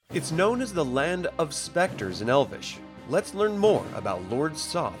It's known as the Land of Spectres in Elvish. Let's learn more about Lord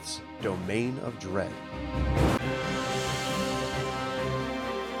Soth's Domain of Dread.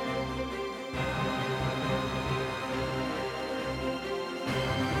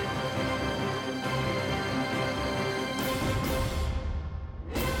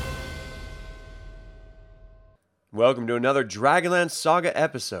 Welcome to another Dragonlance Saga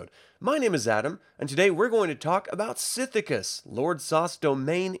episode. My name is Adam, and today we're going to talk about Sithicus, Lord Soth's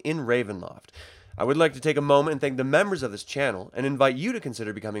domain in Ravenloft. I would like to take a moment and thank the members of this channel, and invite you to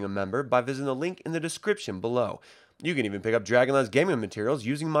consider becoming a member by visiting the link in the description below. You can even pick up Dragonlance gaming materials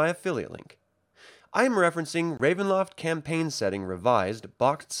using my affiliate link. I am referencing Ravenloft Campaign Setting Revised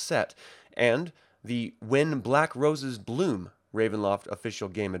Boxed Set, and the When Black Roses Bloom Ravenloft official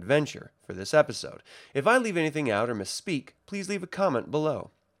game adventure for this episode. If I leave anything out or misspeak, please leave a comment below.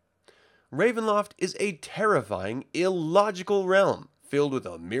 Ravenloft is a terrifying, illogical realm filled with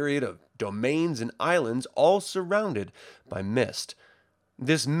a myriad of domains and islands all surrounded by mist.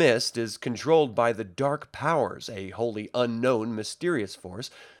 This mist is controlled by the Dark Powers, a wholly unknown, mysterious force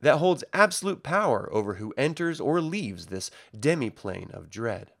that holds absolute power over who enters or leaves this demiplane of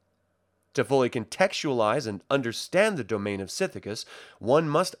dread. To fully contextualize and understand the domain of Sithicus, one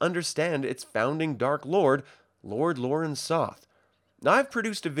must understand its founding Dark Lord, Lord Loren Soth. Now, I've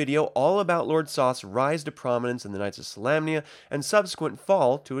produced a video all about Lord Soth's rise to prominence in the Knights of Solamnia and subsequent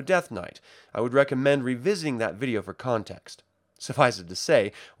fall to a Death Knight. I would recommend revisiting that video for context. Suffice it to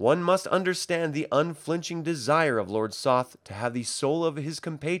say, one must understand the unflinching desire of Lord Soth to have the soul of his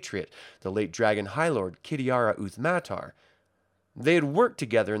compatriot, the late Dragon High Lord Kitiara Uthmatar. They had worked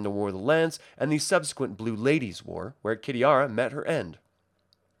together in the War of the Lance and the subsequent Blue Ladies' War, where Kitiara met her end.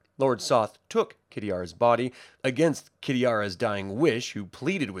 Lord Soth took Kitiara's body against Kitiara's dying wish, who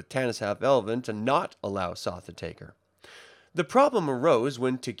pleaded with Tanis Half-Elven to not allow Soth to take her. The problem arose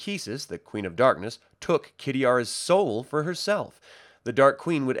when Tikhisis, the Queen of Darkness, took Kitiara's soul for herself. The Dark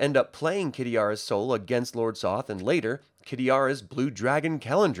Queen would end up playing Kitiara's soul against Lord Soth, and later, Kitiara's blue dragon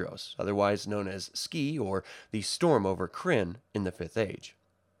Kelendros, otherwise known as Ski or the Storm over Krynn in the Fifth Age.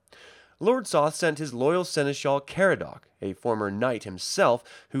 Lord Soth sent his loyal seneschal Caradoc, a former knight himself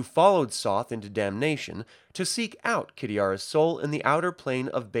who followed Soth into damnation, to seek out Kitiara's soul in the outer plane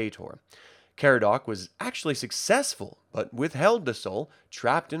of Baator. Caradoc was actually successful, but withheld the soul,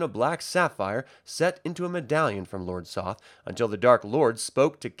 trapped in a black sapphire, set into a medallion from Lord Soth, until the Dark Lord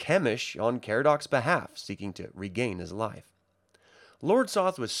spoke to Chemish on Caradoc's behalf, seeking to regain his life. Lord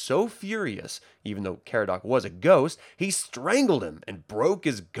Soth was so furious, even though Caradoc was a ghost, he strangled him and broke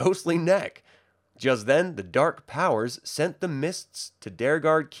his ghostly neck. Just then, the Dark Powers sent the mists to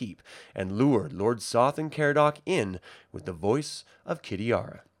Daregard Keep, and lured Lord Soth and Caradoc in with the voice of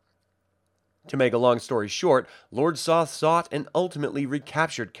Kitiara. To make a long story short, Lord Soth sought and ultimately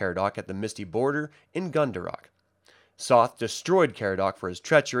recaptured Caradoc at the Misty Border in Gundurok. Soth destroyed Caradoc for his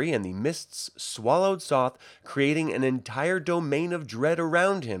treachery, and the mists swallowed Soth, creating an entire domain of dread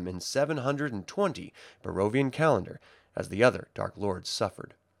around him in 720 Barovian calendar, as the other Dark Lords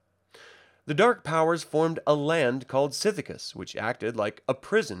suffered. The Dark Powers formed a land called Sithicus, which acted like a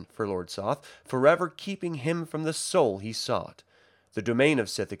prison for Lord Soth, forever keeping him from the soul he sought. The domain of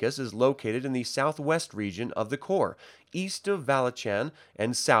Sithicus is located in the southwest region of the core, east of Valachan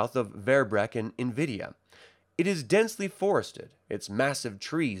and south of Verbrek and Invidia. It is densely forested. Its massive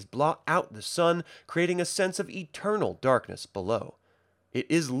trees blot out the sun, creating a sense of eternal darkness below. It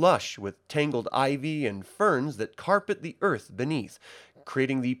is lush with tangled ivy and ferns that carpet the earth beneath,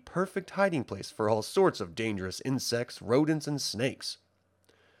 creating the perfect hiding place for all sorts of dangerous insects, rodents, and snakes.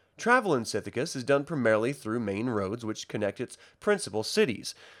 Travel in Sithicus is done primarily through main roads which connect its principal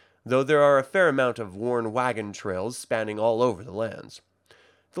cities, though there are a fair amount of worn wagon trails spanning all over the lands.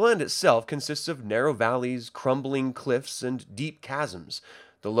 The land itself consists of narrow valleys, crumbling cliffs, and deep chasms.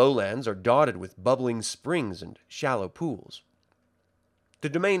 The lowlands are dotted with bubbling springs and shallow pools. The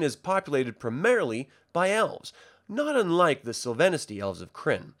domain is populated primarily by elves, not unlike the Sylvanisty elves of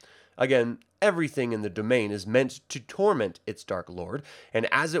Krynn. Again, everything in the domain is meant to torment its Dark Lord, and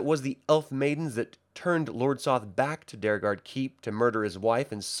as it was the elf maidens that turned Lord Soth back to Daregard Keep to murder his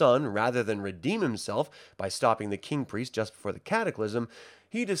wife and son rather than redeem himself by stopping the king priest just before the cataclysm,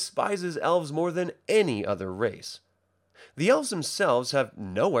 he despises elves more than any other race. The elves themselves have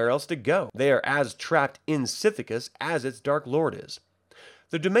nowhere else to go. They are as trapped in Sithicus as its Dark Lord is.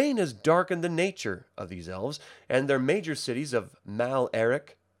 The domain has darkened the nature of these elves, and their major cities of Mal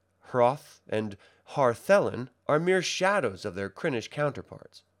Eric, Hroth, and Harthelen are mere shadows of their Krynnish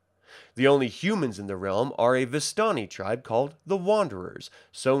counterparts. The only humans in the realm are a Vistani tribe called the Wanderers,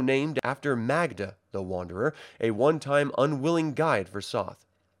 so named after Magda the Wanderer, a one-time unwilling guide for Soth.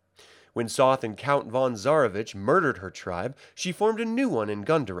 When Soth and Count von Zarovich murdered her tribe, she formed a new one in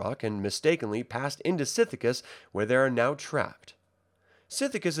Gundarok and mistakenly passed into Sithicus, where they are now trapped.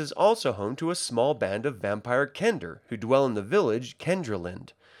 Sithicus is also home to a small band of vampire Kender who dwell in the village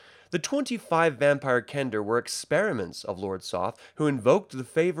Kendralind. The 25 vampire Kender were experiments of Lord Soth, who invoked the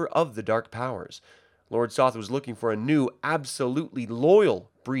favor of the dark powers. Lord Soth was looking for a new, absolutely loyal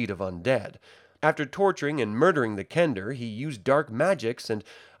breed of undead. After torturing and murdering the Kender, he used dark magics, and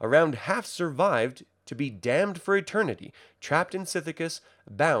around half survived to be damned for eternity, trapped in Sithicus,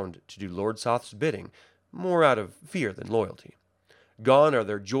 bound to do Lord Soth's bidding, more out of fear than loyalty. Gone are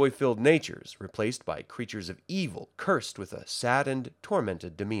their joy-filled natures, replaced by creatures of evil, cursed with a sad and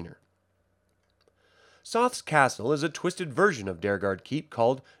tormented demeanor. Soth's castle is a twisted version of Daregard Keep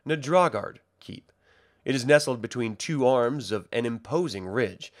called Nadragard Keep. It is nestled between two arms of an imposing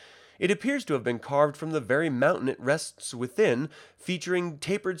ridge. It appears to have been carved from the very mountain it rests within, featuring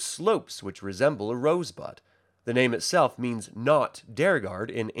tapered slopes which resemble a rosebud. The name itself means not Daregard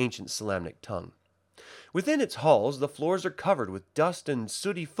in ancient Salamnic tongue. Within its halls, the floors are covered with dust and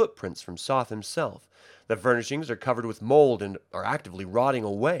sooty footprints from Soth himself. The furnishings are covered with mold and are actively rotting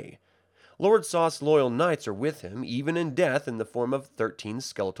away. Lord Soth's loyal knights are with him, even in death, in the form of 13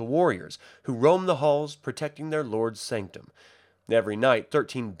 skeletal warriors, who roam the halls, protecting their lord's sanctum. Every night,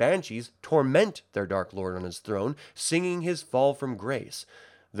 13 banshees torment their dark lord on his throne, singing his fall from grace.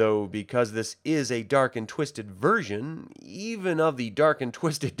 Though, because this is a dark and twisted version, even of the dark and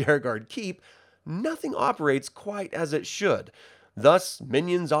twisted Daregard Keep, nothing operates quite as it should. Thus,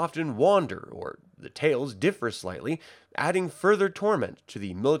 minions often wander, or the tales differ slightly, adding further torment to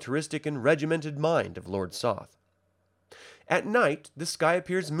the militaristic and regimented mind of Lord Soth. At night, the sky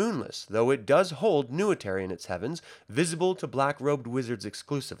appears moonless, though it does hold Nuitary in its heavens, visible to black-robed wizards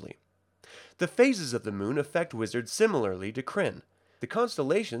exclusively. The phases of the moon affect wizards similarly to Krynn. The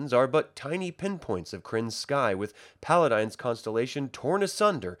constellations are but tiny pinpoints of Krynn's sky, with Paladine's constellation torn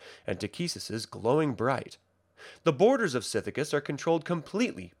asunder and Takhisis' glowing bright. The borders of Sithicus are controlled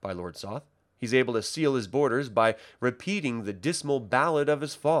completely by Lord Soth. He's able to seal his borders by repeating the dismal ballad of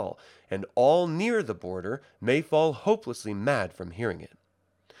his fall, and all near the border may fall hopelessly mad from hearing it.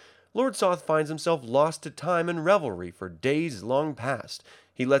 Lord Soth finds himself lost to time and revelry for days long past.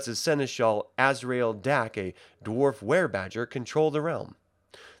 He lets his seneschal Azrael Dak, a dwarf were-badger, control the realm.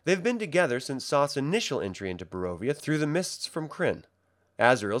 They've been together since Soth's initial entry into Barovia through the mists from Krynn.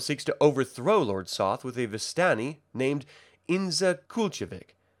 Azrael seeks to overthrow Lord Soth with a Vistani named Inza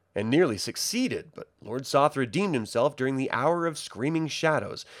Kulchevik, and nearly succeeded, but Lord Soth redeemed himself during the Hour of Screaming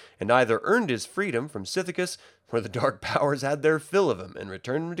Shadows, and either earned his freedom from Sithicus, where the dark powers had their fill of him, and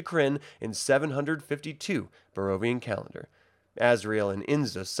returned him to Krynn in 752 Barovian calendar. Azrael and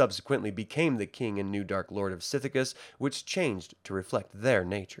Inza subsequently became the king and new Dark Lord of Sithicus, which changed to reflect their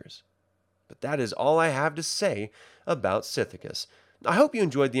natures. But that is all I have to say about Sithicus. I hope you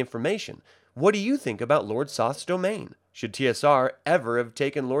enjoyed the information. What do you think about Lord Soth's domain? Should TSR ever have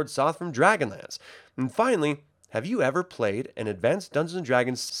taken Lord Soth from Dragonlance? And finally, have you ever played an Advanced Dungeons &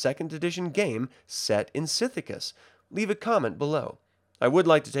 Dragons 2nd Edition game set in Sithicus? Leave a comment below. I would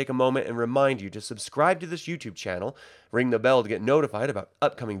like to take a moment and remind you to subscribe to this YouTube channel, ring the bell to get notified about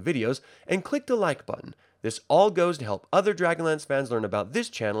upcoming videos, and click the like button. This all goes to help other Dragonlance fans learn about this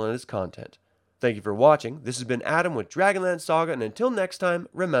channel and its content. Thank you for watching. This has been Adam with Dragonlance Saga, and until next time,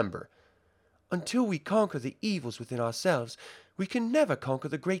 remember, until we conquer the evils within ourselves, we can never conquer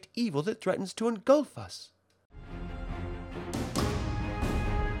the great evil that threatens to engulf us.